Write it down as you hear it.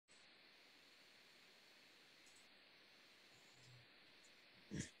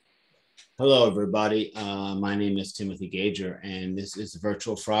Hello, everybody. My name is Timothy Gager, and this is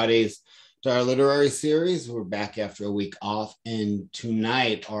Virtual Fridays to our literary series. We're back after a week off, and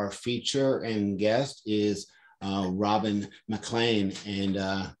tonight our feature and guest is Robin McLean, and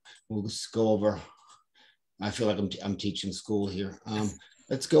we'll just go over. I feel like I'm teaching school here.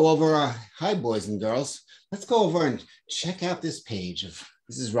 Let's go over. Hi, boys and girls. Let's go over and check out this page of.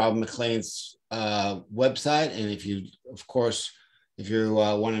 This is Robin McLean's website, and if you, of course. If you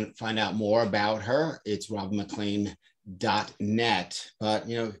want to find out more about her, it's robinmclean.net. But,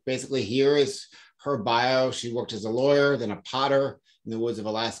 basically here is her bio. She worked as a lawyer, then a potter in the woods of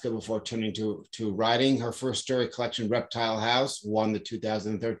Alaska before turning to writing. Her first story collection, Reptile House, won the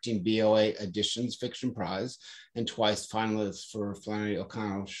 2013 BOA Editions Fiction Prize and twice finalist for Flannery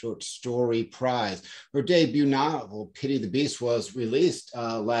Short Story Prize. Her debut novel, Pity the Beast, was released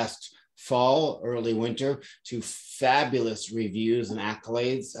last fall, early winter, to fabulous reviews and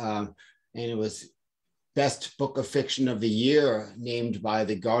accolades. And it was Best Book of Fiction of the Year, named by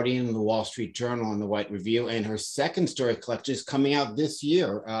The Guardian, The Wall Street Journal, and The White Review. And her second story collection is coming out this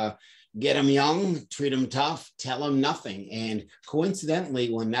year. Get 'em young, treat 'em tough, tell 'em nothing. And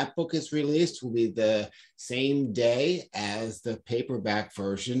coincidentally, when that book is released, will be the same day as the paperback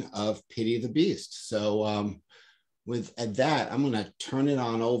version of Pity the Beast. So, with that, I'm going to turn it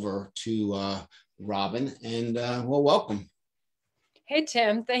on over to Robin, and well, welcome. Hey,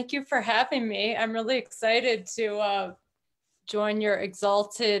 Tim, thank you for having me. I'm really excited to join your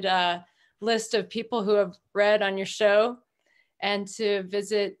exalted list of people who have read on your show and to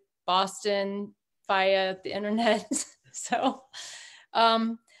visit Boston via the internet. So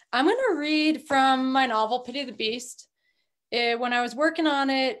I'm going to read from my novel, Pity the Beast. When I was working on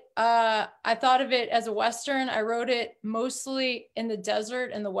it, I thought of it as a Western. I wrote it mostly in the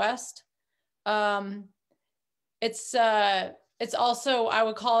desert in the West. It's also, I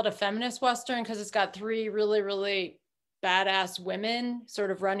would call it a feminist Western because it's got three really, really badass women sort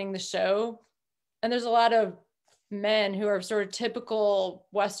of running the show. And there's a lot of men who are sort of typical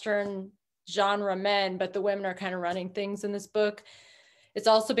Western genre men, but the women are kind of running things in this book. It's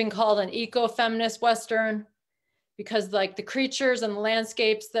also been called an eco-feminist Western, because like the creatures and the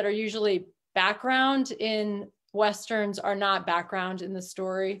landscapes that are usually background in Westerns are not background in the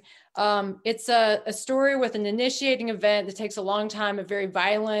story. It's a story with an initiating event that takes a long time, a very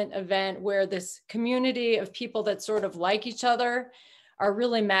violent event where this community of people that sort of like each other are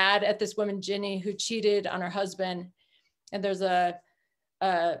really mad at this woman, Ginny, who cheated on her husband. And there's a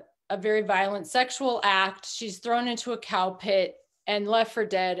very violent sexual act. She's thrown into a cow pit and left for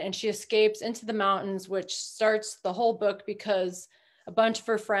dead, and she escapes into the mountains, which starts the whole book because a bunch of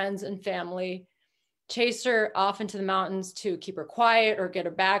her friends and family chase her off into the mountains to keep her quiet or get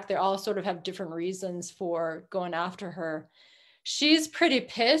her back. They all sort of have different reasons for going after her. She's pretty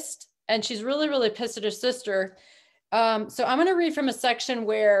pissed, and she's really, really pissed at her sister. So I'm going to read from a section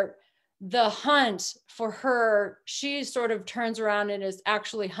where the hunt for her, she sort of turns around and is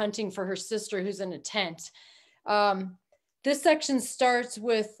actually hunting for her sister who's in a tent. This section starts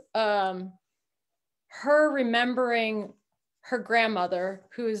with her remembering her grandmother,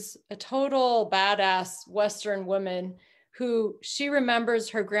 who's a total badass Western woman, who she remembers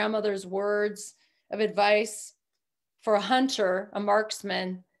her grandmother's words of advice for a hunter, a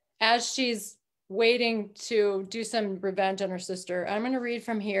marksman, as she's waiting to do some revenge on her sister. I'm going to read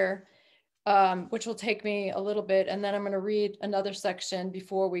from here, which will take me a little bit, and then I'm going to read another section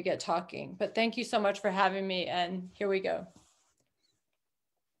before we get talking. But thank you so much for having me, and here we go.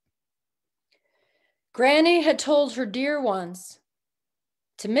 Granny had told her dear ones,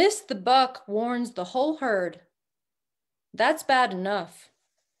 to miss the buck warns the whole herd. That's bad enough.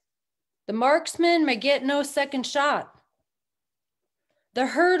 The marksman may get no second shot. The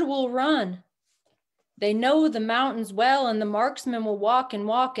herd will run. They know the mountains well, and the marksman will walk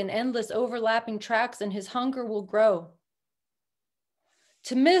in endless overlapping tracks, and his hunger will grow.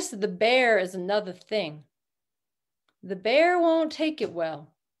 To miss the bear is another thing. The bear won't take it well.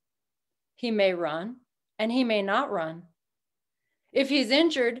 He may run, and he may not run. If he's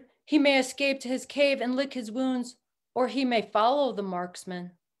injured, he may escape to his cave and lick his wounds, or he may follow the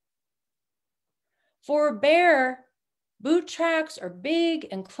marksman. For a bear, boot tracks are big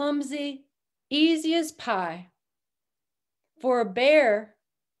and clumsy, easy as pie. For a bear,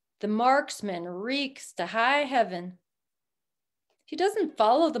 the marksman reeks to high heaven. He doesn't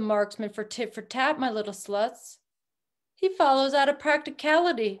follow the marksman for tit for tat, my little sluts. He follows out of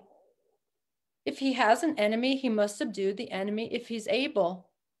practicality. If he has an enemy, he must subdue the enemy if he's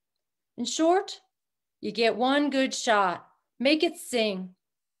able. In short, you get one good shot, make it sing.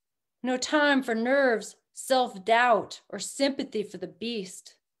 No time for nerves, self-doubt, or sympathy for the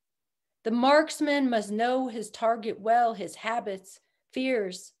beast. The marksman must know his target well, his habits,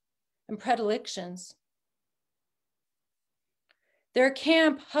 fears, and predilections. Their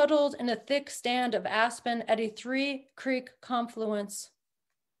camp huddled in a thick stand of aspen at a 3-creek confluence.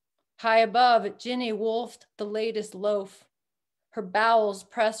 High above, Ginny wolfed the latest loaf, her bowels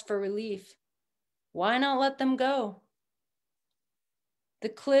pressed for relief. Why not let them go? The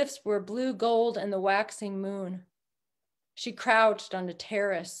cliffs were blue gold in the waxing moon. She crouched on a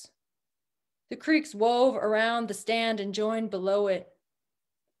terrace. The creeks wove around the stand and joined below it.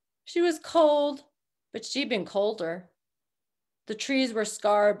 She was cold, but she'd been colder. The trees were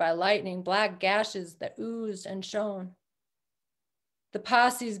scarred by lightning, black gashes that oozed and shone. The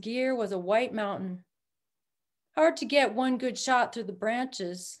posse's gear was a white mountain. Hard to get one good shot through the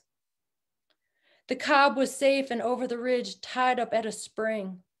branches. The cob was safe and over the ridge, tied up at a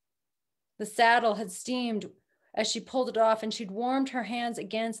spring. The saddle had steamed as she pulled it off, and she'd warmed her hands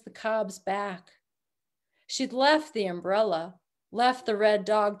against the cob's back. She'd left the umbrella, left the red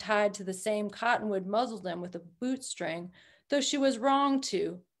dog tied to the same cottonwood muzzledom with a bootstring, though she was wrong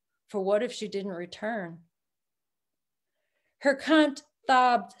to, for what if she didn't return? Her cunt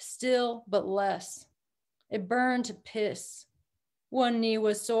throbbed still but less. It burned to piss. One knee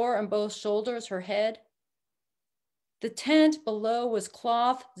was sore on both shoulders, her head. The tent below was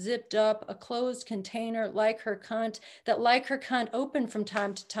cloth zipped up, a closed container like her cunt, that like her cunt opened from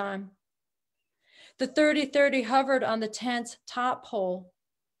time to time. The 30-30 hovered on the tent's top pole.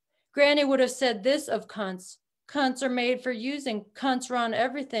 Granny would have said this of cunts. Cunts are made for using. Cunts run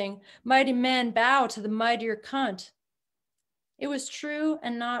everything. Mighty men bow to the mightier cunt. It was true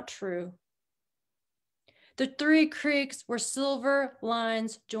and not true. The 3 creeks were silver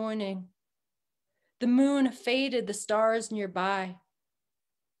lines joining. The moon faded the stars nearby.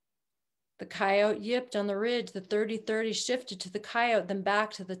 The coyote yipped on the ridge. The 30-30 shifted to the coyote, then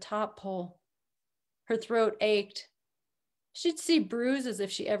back to the top pole. Her throat ached. She'd see bruises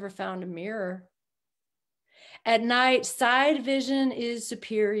if she ever found a mirror. At night, side vision is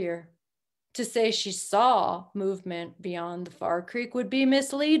superior. To say she saw movement beyond the far creek would be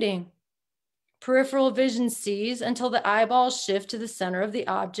misleading. Peripheral vision sees until the eyeballs shift to the center of the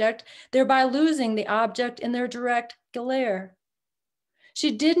object, thereby losing the object in their direct glare. She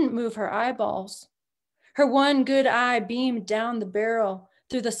didn't move her eyeballs. Her one good eye beamed down the barrel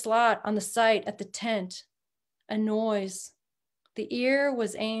through the slot on the sight at the tent. A noise. The ear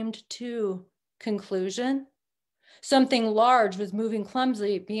was aimed too. Conclusion? Something large was moving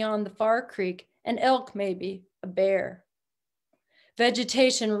clumsily beyond the far creek, an elk maybe, a bear.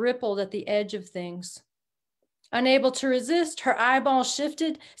 Vegetation rippled at the edge of things. Unable to resist, her eyeballs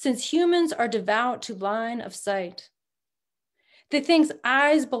shifted, since humans are devout to line of sight. The thing's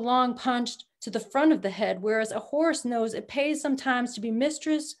eyes belong punched to the front of the head, whereas a horse knows it pays sometimes to be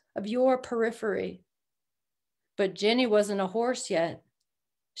mistress of your periphery. But Ginny wasn't a horse yet.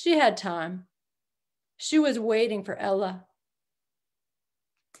 She had time. She was waiting for Ella.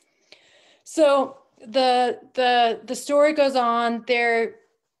 So the story goes on.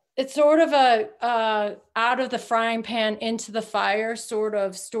 It's sort of a out of the frying pan into the fire sort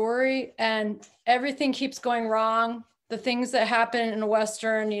of story, and everything keeps going wrong. The things that happen in a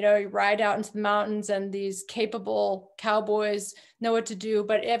Western, you ride out into the mountains and these capable cowboys know what to do,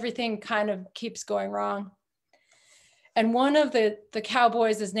 but everything kind of keeps going wrong. And one of the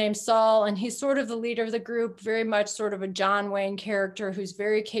cowboys is named Saul, and he's sort of the leader of the group, very much sort of a John Wayne character who's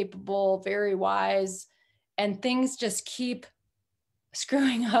very capable, very wise, and things just keep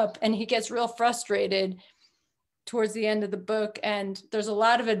screwing up, and he gets real frustrated towards the end of the book. And there's a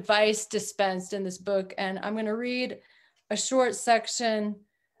lot of advice dispensed in this book, and I'm going to read a short section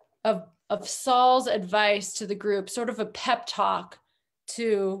of Saul's advice to the group, sort of a pep talk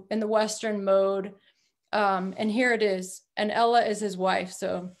in the Western mode. And here it is. And Ella is his wife,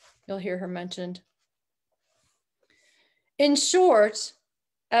 so you'll hear her mentioned. In short,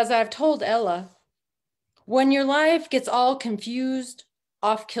 as I've told Ella, when your life gets all confused,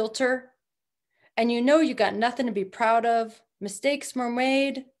 off kilter, and you got nothing to be proud of, mistakes were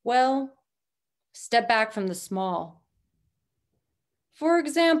made, well, step back from the small. For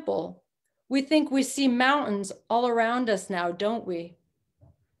example, we think we see mountains all around us now, don't we?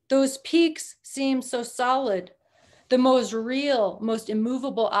 Those peaks seem so solid, the most real, most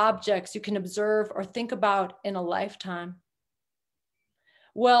immovable objects you can observe or think about in a lifetime.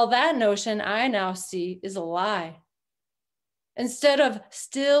 Well, that notion I now see is a lie. Instead of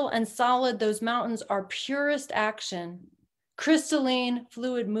still and solid, those mountains are purest action, crystalline,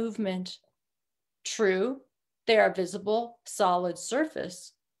 fluid movement. True, they are visible, solid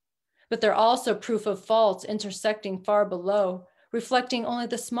surface, but they're also proof of faults intersecting far below, reflecting only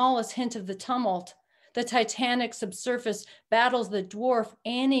the smallest hint of the tumult. The titanic subsurface battles that dwarf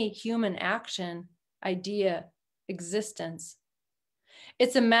any human action, idea, existence.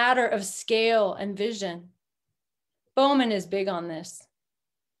 It's a matter of scale and vision. Bowman is big on this.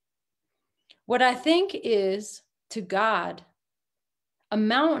 What I think is, to God, a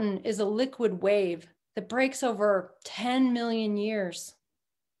mountain is a liquid wave that breaks over 10 million years,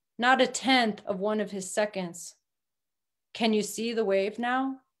 not a tenth of one of his seconds. Can you see the wave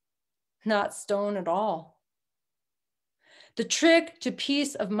now? Not stone at all. The trick to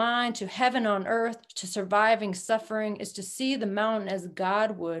peace of mind, to heaven on earth, to surviving suffering is to see the mountain as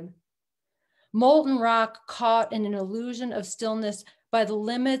God would. Molten rock caught in an illusion of stillness by the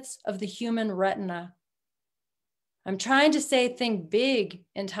limits of the human retina. I'm trying to say think big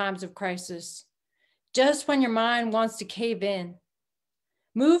in times of crisis, just when your mind wants to cave in.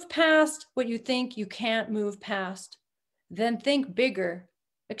 Move past what you think you can't move past. Then think bigger,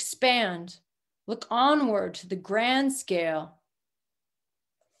 expand, look onward to the grand scale.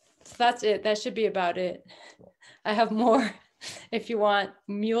 So that's it. That should be about it. I have more if you want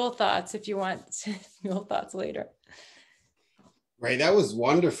mule thoughts, if you want mule thoughts later. Right, that was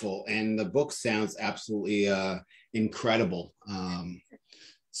wonderful. And the book sounds absolutely incredible.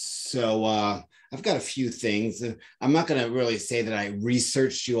 So I've got a few things. I'm not going to really say that I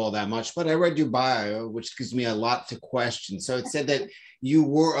researched you all that much, but I read your bio, which gives me a lot to question. So it said that you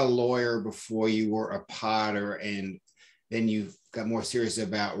were a lawyer before you were a potter, and then you got more serious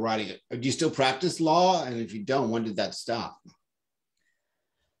about writing. Do you still practice law? And if you don't, when did that stop?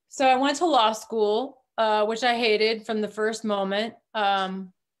 So I went to law school, which I hated from the first moment.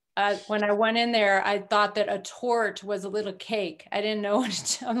 When I went in there, I thought that a tort was a little cake. I didn't know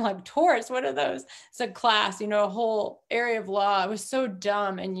I'm like, torts, what are those? It's a class, a whole area of law. I was so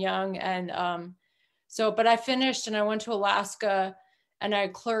dumb and young. And but I finished and I went to Alaska and I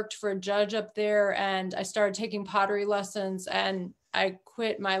clerked for a judge up there, and I started taking pottery lessons, and I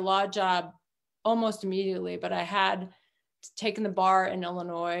quit my law job almost immediately, but I had taken the bar in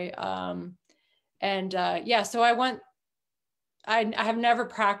Illinois. So I have never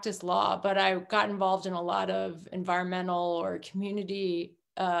practiced law, but I got involved in a lot of environmental or community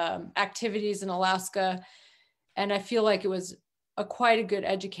activities in Alaska. And I feel like it was quite a good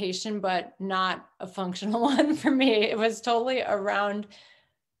education, but not a functional one for me. It was totally a round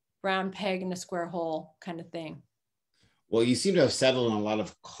peg in a square hole kind of thing. Well, you seem to have settled in a lot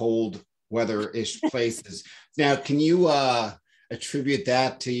of cold weather-ish places. Now, can you attribute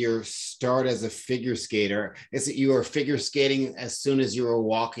that to your start as a figure skater? Is it you were figure skating as soon as you were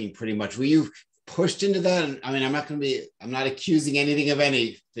walking, pretty much? Were you pushed into that? I mean, I'm not accusing anything of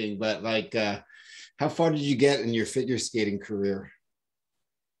anything, but like, how far did you get in your figure skating career?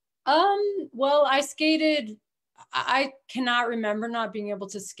 Well, I skated. I cannot remember not being able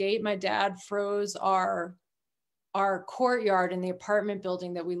to skate. My dad froze our courtyard in the apartment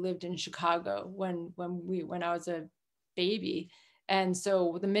building that we lived in Chicago when I was a baby. And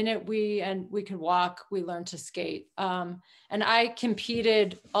so the minute we could walk, we learned to skate. And I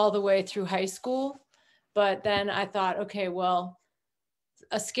competed all the way through high school, but then I thought, okay, well,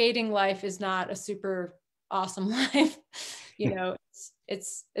 a skating life is not a super awesome life.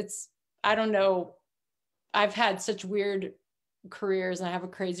 It's I don't know. I've had such weird careers and I have a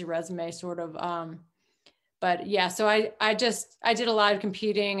crazy resume sort of. But yeah, so I did a lot of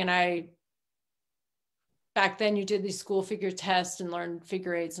competing, and back then you did these school figure tests and learned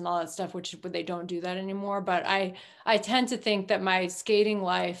figure eights and all that stuff, which they don't do that anymore. But I tend to think that my skating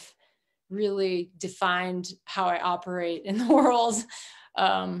life really defined how I operate in the world.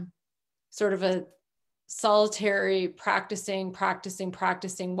 Sort of a solitary practicing,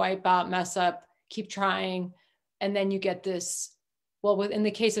 wipe out, mess up, keep trying. And then you get this, well, in the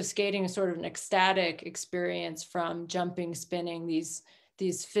case of skating, is sort of an ecstatic experience from jumping, spinning, the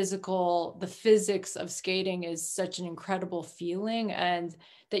physics of skating is such an incredible feeling, and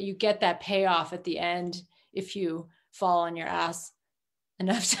that you get that payoff at the end if you fall on your ass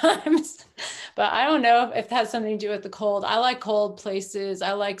enough times. But I don't know if that has something to do with the cold. I like cold places.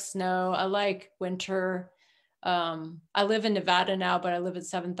 I like snow. I like winter. I live in Nevada now, but I live at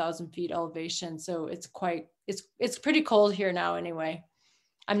 7,000 feet elevation. So it's pretty cold here now anyway.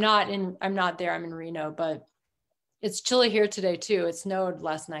 I'm not there. I'm in Reno, but it's chilly here today too. It snowed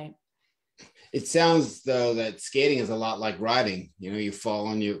last night. It sounds though that skating is a lot like riding. You fall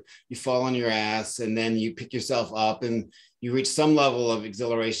on your ass, and then you pick yourself up and you reach some level of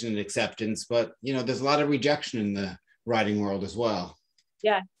exhilaration and acceptance. But there's a lot of rejection in the riding world as well.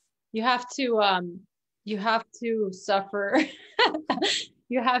 Yeah, you have to suffer.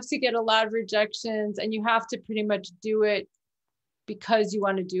 You have to get a lot of rejections, and you have to pretty much do it because you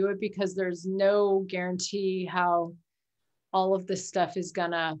want to do it, because there's no guarantee how all of this stuff is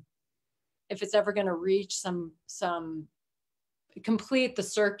gonna, if it's ever gonna reach some complete the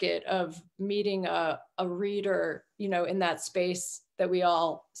circuit of meeting a reader, you know, in that space that we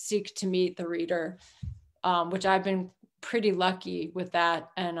all seek to meet the reader, which I've been pretty lucky with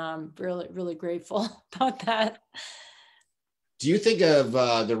that. And I'm really, really grateful about that. Do you think of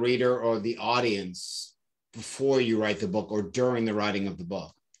the reader or the audience before you write the book or during the writing of the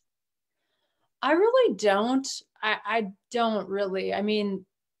book? I really don't. I don't really. I mean,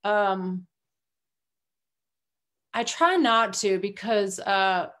 I try not to, because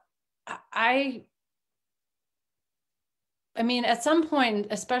I mean, at some point,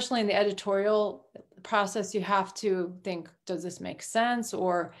 especially in the editorial process, you have to think, does this make sense?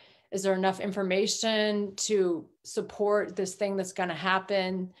 Or is there enough information to support this thing that's going to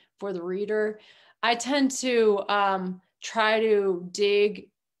happen for the reader? I tend to try to dig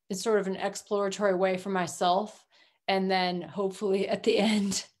in sort of an exploratory way for myself. And then hopefully at the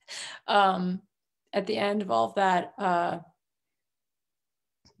end of all of that,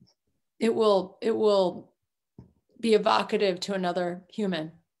 it will be evocative to another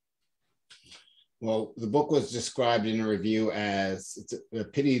human. Well, the book was described in a review as The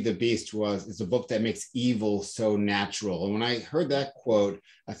Pity of the Beast it's a book that makes evil so natural. And when I heard that quote,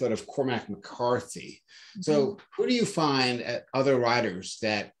 I thought of Cormac McCarthy. Mm-hmm. So who do you find other writers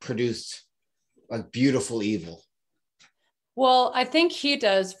that produce like beautiful evil? Well, I think he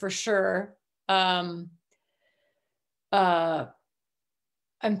does for sure. I'm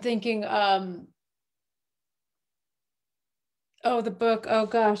thinking, the book, oh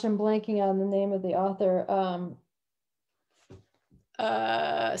gosh, I'm blanking on the name of the author.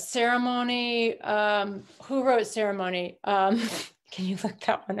 Ceremony, who wrote Ceremony? Can you look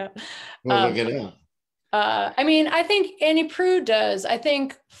that one up? We'll look it up. I mean, I think Annie Proulx does. I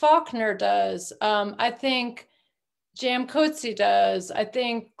think Faulkner does. I think J.M. Coetzee does. I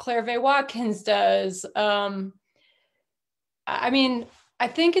think Claire V. Watkins does. I mean, I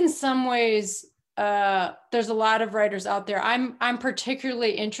think in some ways, there's a lot of writers out there. I'm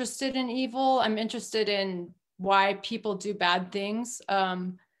particularly interested in evil. I'm interested in why people do bad things,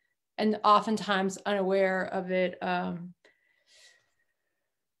 and oftentimes unaware of it.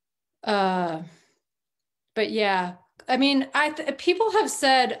 But yeah, I mean, people have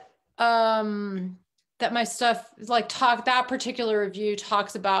said that my stuff, like that particular review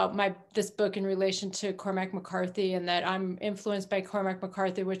talks about this book in relation to Cormac McCarthy, and that I'm influenced by Cormac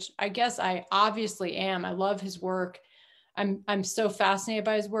McCarthy, which I guess I obviously am. I love his work. I'm so fascinated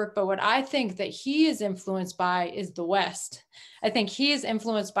by his work. But what I think that he is influenced by is the West. I think he is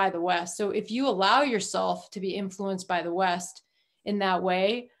influenced by the West. So if you allow yourself to be influenced by the West in that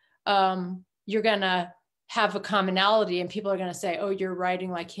way, you're gonna have a commonality, and people are gonna say, oh, you're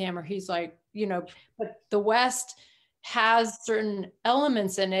writing like him, or he's like, you know. But the West has certain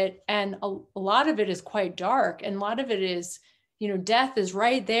elements in it, and a lot of it is quite dark, and a lot of it is, you know, death is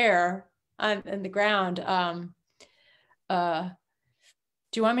right there in the ground.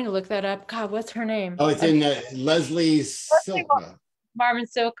 Do you want me to look that up? God, what's her name? Oh, it's in Leslie Silko. Marvin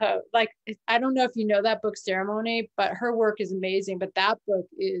Silko. Like, I don't know if you know that book, Ceremony, but her work is amazing. But that book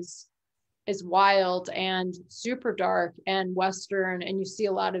is wild and super dark and Western, and you see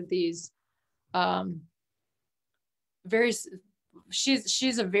a lot of these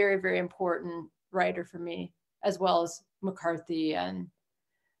she's a very, very important writer for me, as well as McCarthy and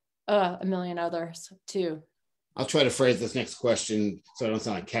a million others too. I'll try to phrase this next question so I don't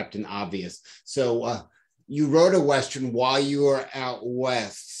sound like Captain Obvious. So you wrote a Western while you were out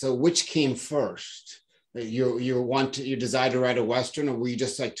West. So which came first? Your desire to write a Western, or were you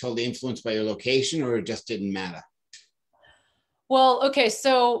just like totally influenced by your location, or it just didn't matter? Well, okay,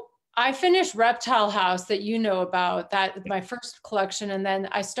 so I finished Reptile House, that you know about, that my first collection, and then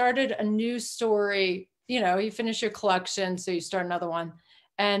I started a new story. You know, you finish your collection, so you start another one.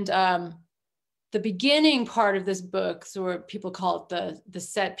 And the beginning part of this book, so people call it the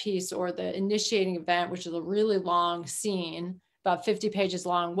set piece or the initiating event, which is a really long scene, about 50 pages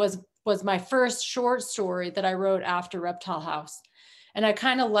long, was my first short story that I wrote after Reptile House. And I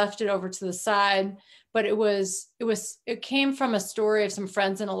kind of left it over to the side, but it came from a story of some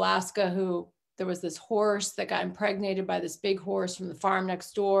friends in Alaska who, there was this horse that got impregnated by this big horse from the farm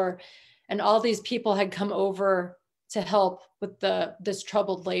next door. And all these people had come over to help with this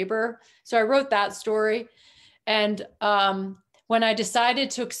troubled labor. So I wrote that story. And when I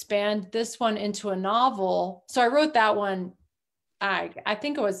decided to expand this one into a novel, so I wrote that one, I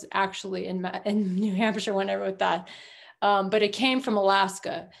think it was actually in New Hampshire when I wrote that, but it came from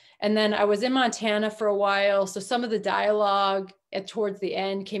Alaska. And then I was in Montana for a while. So some of the dialogue towards the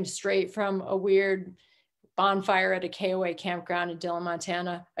end came straight from a weird bonfire at a KOA campground in Dillon,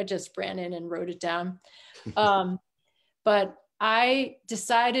 Montana. I just ran in and wrote it down. But I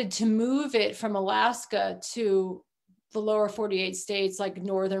decided to move it from Alaska to the lower 48 states, like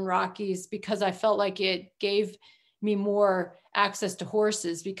Northern Rockies, because I felt like it gave me more access to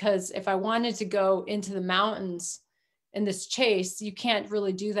horses. Because if I wanted to go into the mountains in this chase, you can't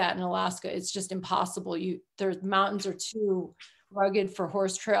really do that in Alaska. It's just impossible. The mountains are too rugged for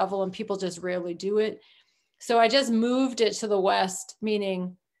horse travel, and people just rarely do it. So I just moved it to the west,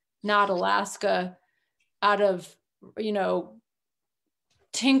 meaning not Alaska, out of,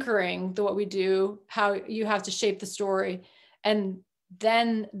 tinkering what we do, how you have to shape the story. And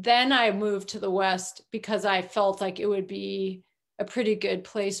then I moved to the west because I felt like it would be a pretty good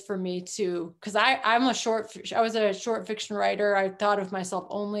place for me to, because I was a short fiction writer. I thought of myself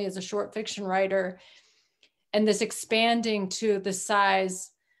only as a short fiction writer. And this expanding to the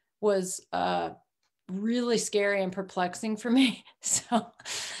size was really scary and perplexing for me. So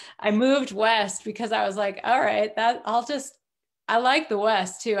I moved west because I was like, all right, I like the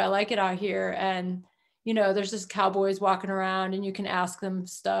West too. I like it out here. And, there's just cowboys walking around and you can ask them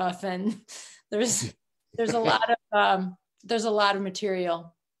stuff. And there's a lot of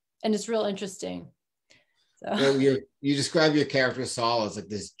material, and it's real interesting. So you describe your character Saul as like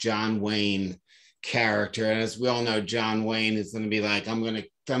this John Wayne character. And as we all know, John Wayne is going to be like, I'm going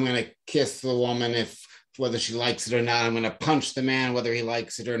to kiss the woman whether she likes it or not. I'm going to punch the man, whether he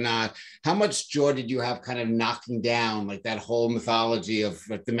likes it or not. How much joy did you have kind of knocking down like that whole mythology of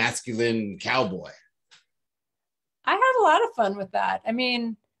like the masculine cowboy? I had a lot of fun with that. I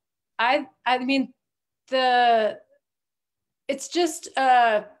mean, it's just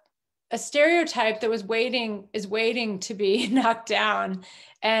a stereotype that is waiting to be knocked down.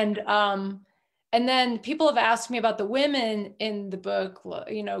 And then people have asked me about the women in the book,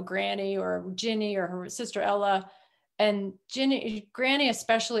 Granny or Ginny or her sister Ella. And Granny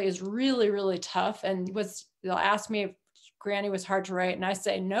especially is really, really tough. And they'll ask me if Granny was hard to write. And I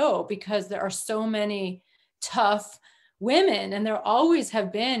say no, because there are so many tough women, and there always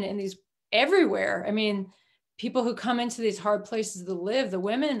have been everywhere. I mean, people who come into these hard places to live, the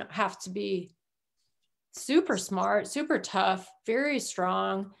women have to be super smart, super tough, very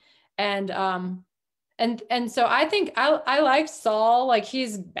strong. And so I think I like Saul. Like,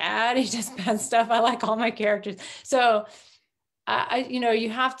 he's bad. He does bad stuff. I like all my characters. So you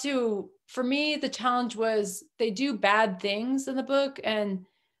have to, for me, the challenge was they do bad things in the book. And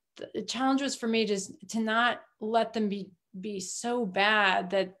the challenge was for me just to not let them be so bad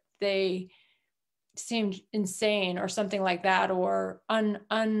that they seemed insane or something like that, or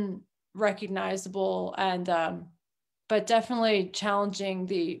unrecognizable. And, but definitely challenging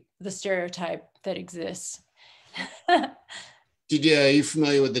the stereotype that exists. Are you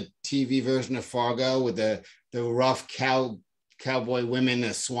familiar with the TV version of Fargo with the rough cowboy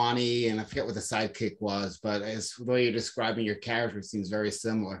women, Swanee, and I forget what the sidekick was, but as the way you're describing your character seems very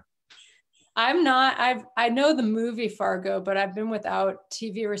similar. I know the movie Fargo, but I've been without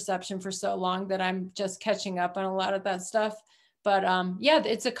TV reception for so long that I'm just catching up on a lot of that stuff. But yeah,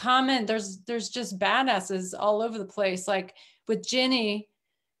 it's a common, there's just badasses all over the place. Like with Ginny,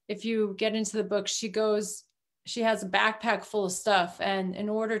 if you get into the book, she has a backpack full of stuff. And in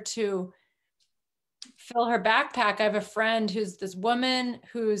order to fill her backpack, I have a friend who's this woman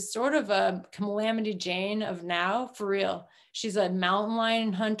who's sort of a Calamity Jane of now, for real. She's a mountain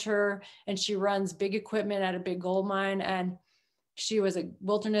lion hunter, and she runs big equipment at a big gold mine. And she was a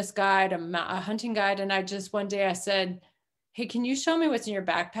wilderness guide, a hunting guide. And one day I said, hey, can you show me what's in your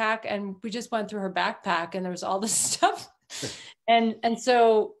backpack? And we just went through her backpack, and there was all this stuff. and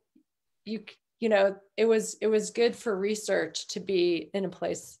so it was good for research to be in a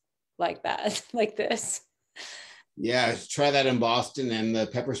place like that, like this. Yeah, try that in Boston, and the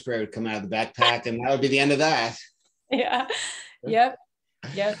pepper spray would come out of the backpack, and that would be the end of that. Yeah. Yep.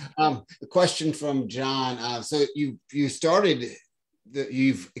 A question from John. So you've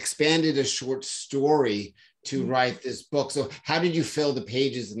expanded a short story to write this book. So how did you fill the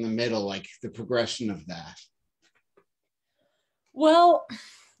pages in the middle, like the progression of that? Well,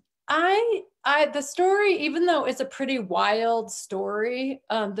 the story, even though it's a pretty wild story,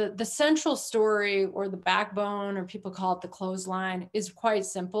 the central story, or the backbone, or people call it the clothesline, is quite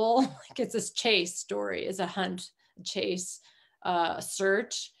simple. Like, it's this chase story, it's a hunt, a chase, a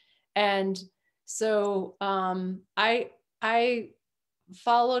search. And so I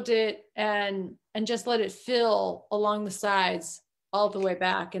followed it and just let it fill along the sides all the way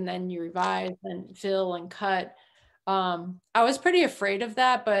back, and then you revise and fill and cut. I was pretty afraid of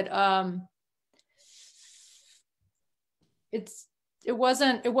that, but it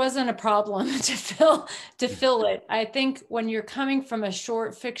wasn't a problem to fill it. I think when you're coming from a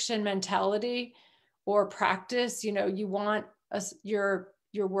short fiction mentality or practice, you know, you want your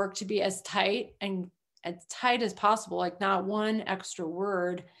work to be as tight as possible, like not one extra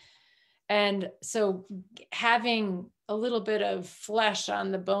word. And so having a little bit of flesh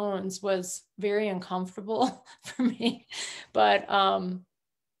on the bones was very uncomfortable for me. But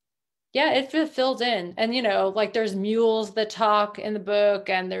yeah, it filled in. And, you know, like there's mules that talk in the book,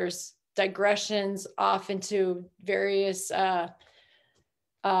 and there's digressions off into various sort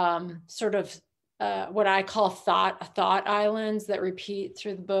of what I call thought islands that repeat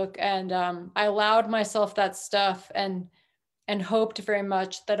through the book. And I allowed myself that stuff, and hoped very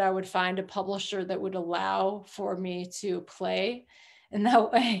much that I would find a publisher that would allow for me to play in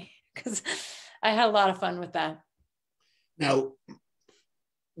that way, because I had a lot of fun with that. Now,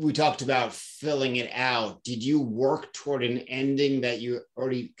 we talked about filling it out. Did you work toward an ending that you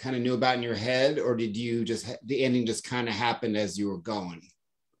already kind of knew about in your head, or did you the ending just kind of happened as you were going?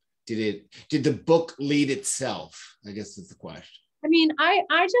 Did the book lead itself? I guess that's the question. I mean, I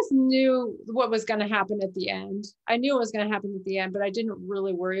just knew what was going to happen at the end. I knew it was going to happen at the end, but I didn't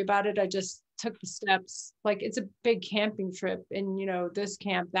really worry about it. I just took the steps. Like, it's a big camping trip, and, you know, this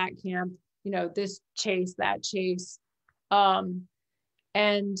camp, that camp, you know, this chase, that chase.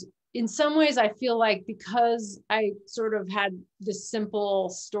 And in some ways, I feel like because I sort of had this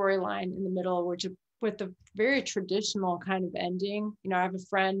simple storyline in the middle, which with a very traditional kind of ending. You know, I have a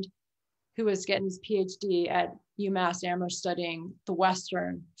friend who was getting his PhD at UMass Amherst studying the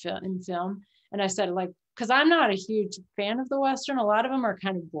Western in film. And I said, like, because I'm not a huge fan of the Western, a lot of them are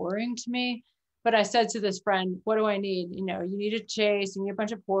kind of boring to me. But I said to this friend, what do I need? You know, you need a chase, you need a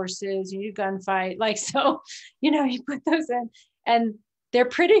bunch of horses, you need a gunfight. Like, so, you know, you put those in, and they're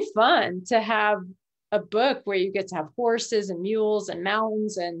pretty fun to have a book where you get to have horses and mules and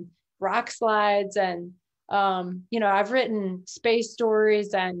mountains and rock slides. And, you know, I've written space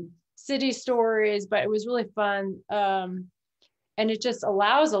stories and city stories, but it was really fun. And it just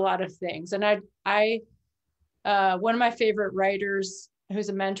allows a lot of things. And I one of my favorite writers, who's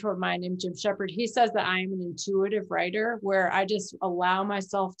a mentor of mine named Jim Shepard, he says that I am an intuitive writer, where I just allow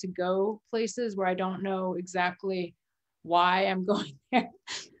myself to go places where I don't know exactly why I'm going there.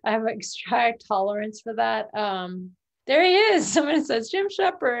 I have extra tolerance for that. There he is. Someone says Jim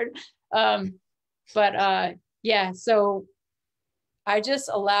Shepard. Yeah, so I just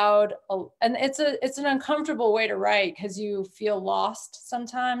allowed, and it's an uncomfortable way to write, because you feel lost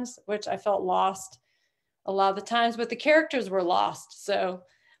sometimes, which I felt lost a lot of the times, but the characters were lost. So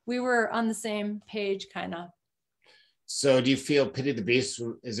we were on the same page, kind of. So do you feel Pity the Beast,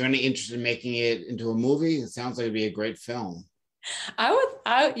 is there any interest in making it into a movie? It sounds like it'd be a great film.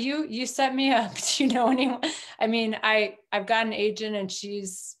 You set me up. Do you know anyone? I mean, I've got an agent, and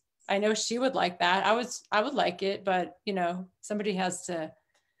I know she would like that. I would like it, but, you know, somebody has to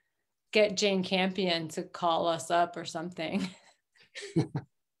get Jane Campion to call us up or something.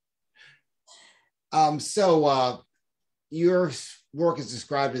 Your work is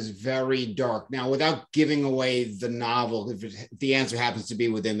described as very dark. Now, without giving away the novel, if the answer happens to be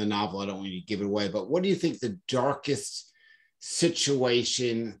within the novel, I don't want you to give it away, but what do you think the darkest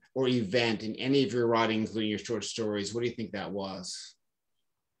situation or event in any of your writing, including your short stories, what do you think that was?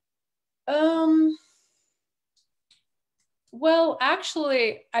 Well,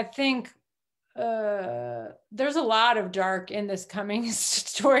 actually, I think there's a lot of dark in this coming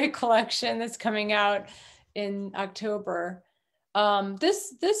story collection that's coming out in October.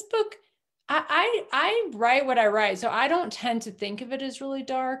 This book, I write what I write, so I don't tend to think of it as really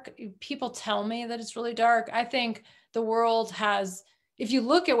dark. People tell me that it's really dark. I think the world has, if you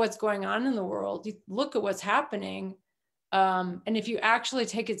look at what's going on in the world, you look at what's happening, and if you actually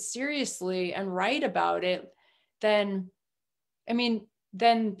take it seriously and write about it, then, I mean,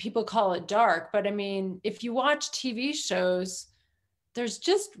 then people call it dark. But I mean, if you watch TV shows, there's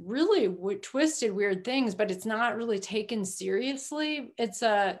just really twisted, weird things, but it's not really taken seriously. It's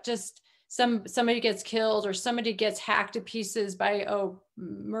just somebody gets killed, or somebody gets hacked to pieces by a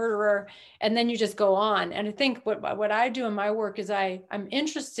murderer, and then you just go on. And I think what I do in my work is I'm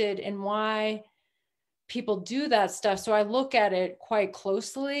interested in why people do that stuff. So I look at it quite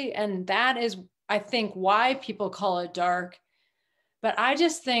closely, and that is, I think, why people call it dark. But I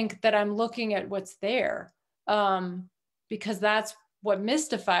just think that I'm looking at what's there, because that's what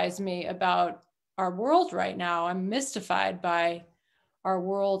mystifies me about our world right now. I'm mystified by our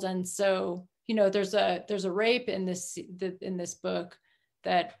world. And so, you know, there's a rape in this book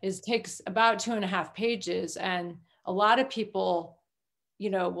that takes about 2.5 pages. And a lot of people, you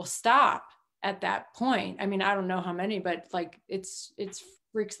know, will stop at that point. I mean, I don't know how many, but like it's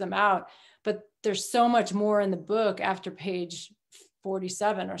freaks them out. But there's so much more in the book after page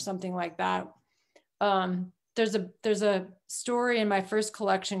 47 or something like that. There's a story in my first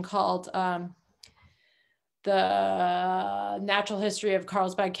collection called The Natural History of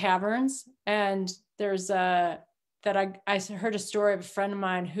Carlsbad Caverns. And there's I heard a story of a friend of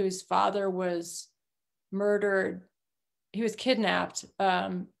mine whose father was murdered. He was kidnapped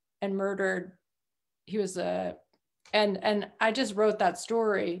and murdered. He was and I just wrote that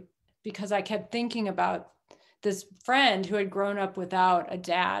story because I kept thinking about this friend who had grown up without a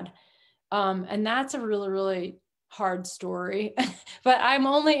dad. And that's a really, really hard story, but I'm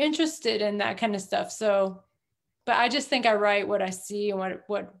only interested in that kind of stuff. So, but I just think I write what I see and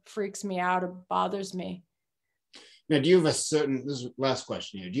what freaks me out or bothers me. Now, do you have a certain, this is the last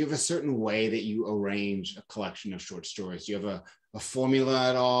question here, do you have a certain way that you arrange a collection of short stories? Do you have a formula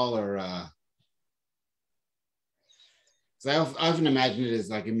at all, or I often imagine it as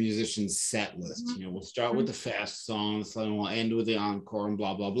like a musician's set list. You know, we'll start with the fast songs, and we'll end with the encore and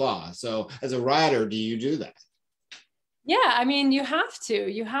blah, blah, blah. So as a writer, do you do that? Yeah, I mean, you have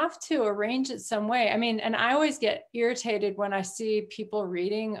to arrange it some way. I mean, and I always get irritated when I see people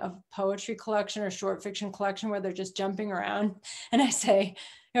reading a poetry collection or short fiction collection where they're just jumping around. And I say,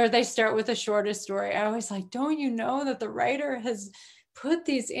 or they start with the shortest story. I always like, don't you know that the writer has put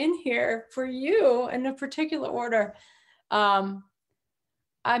these in here for you in a particular order?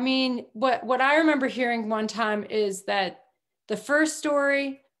 I mean, what I remember hearing one time is that the first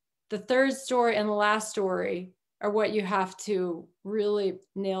story, the third story, and the last story are what you have to really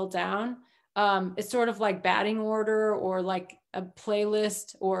nail down. It's sort of like batting order or like a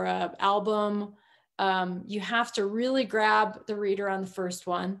playlist or an album. You have to really grab the reader on the first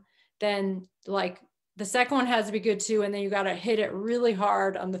one. Then like the second one has to be good too. And then you got to hit it really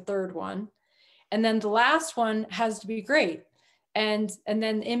hard on the third one. And then the last one has to be great. And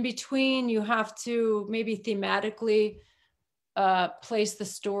then in between, you have to maybe thematically place the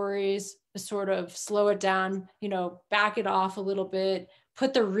stories, sort of slow it down, you know, back it off a little bit,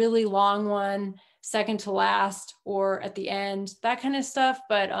 put the really long one second to last or at the end, that kind of stuff.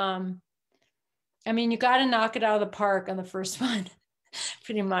 But I mean, you got to knock it out of the park on the first one,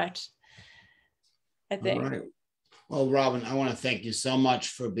 pretty much, I think. All right. Well, Robin, I want to thank you so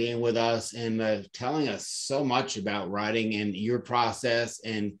much for being with us and telling us so much about writing and your process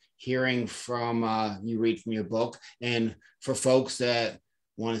and hearing from you read from your book. And for folks that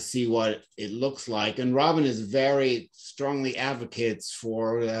want to see what it looks like, and Robin is very strongly advocates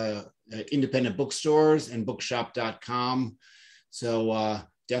for independent bookstores and bookshop.com. So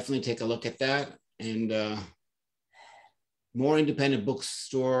definitely take a look at that. And more independent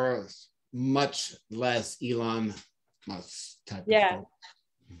bookstores, much less Elon Musk type of folk.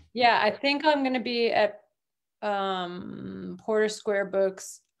 Yeah, I think I'm going to be at Porter Square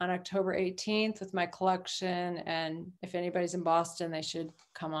Books on October 18th with my collection. And if anybody's in Boston, they should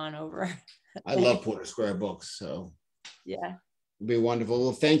come on over. I love Porter Square Books. So yeah. It'll be wonderful.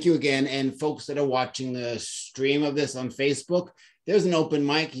 Well, thank you again. And folks that are watching the stream of this on Facebook, there's an open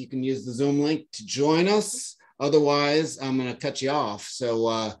mic. You can use the Zoom link to join us. Otherwise, I'm going to cut you off.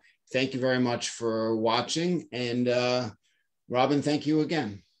 So thank you very much for watching. And Robin, thank you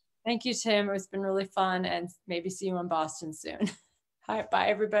again. Thank you, Tim. It's been really fun, and maybe see you in Boston soon. Hi, bye,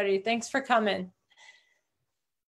 everybody. Thanks for coming.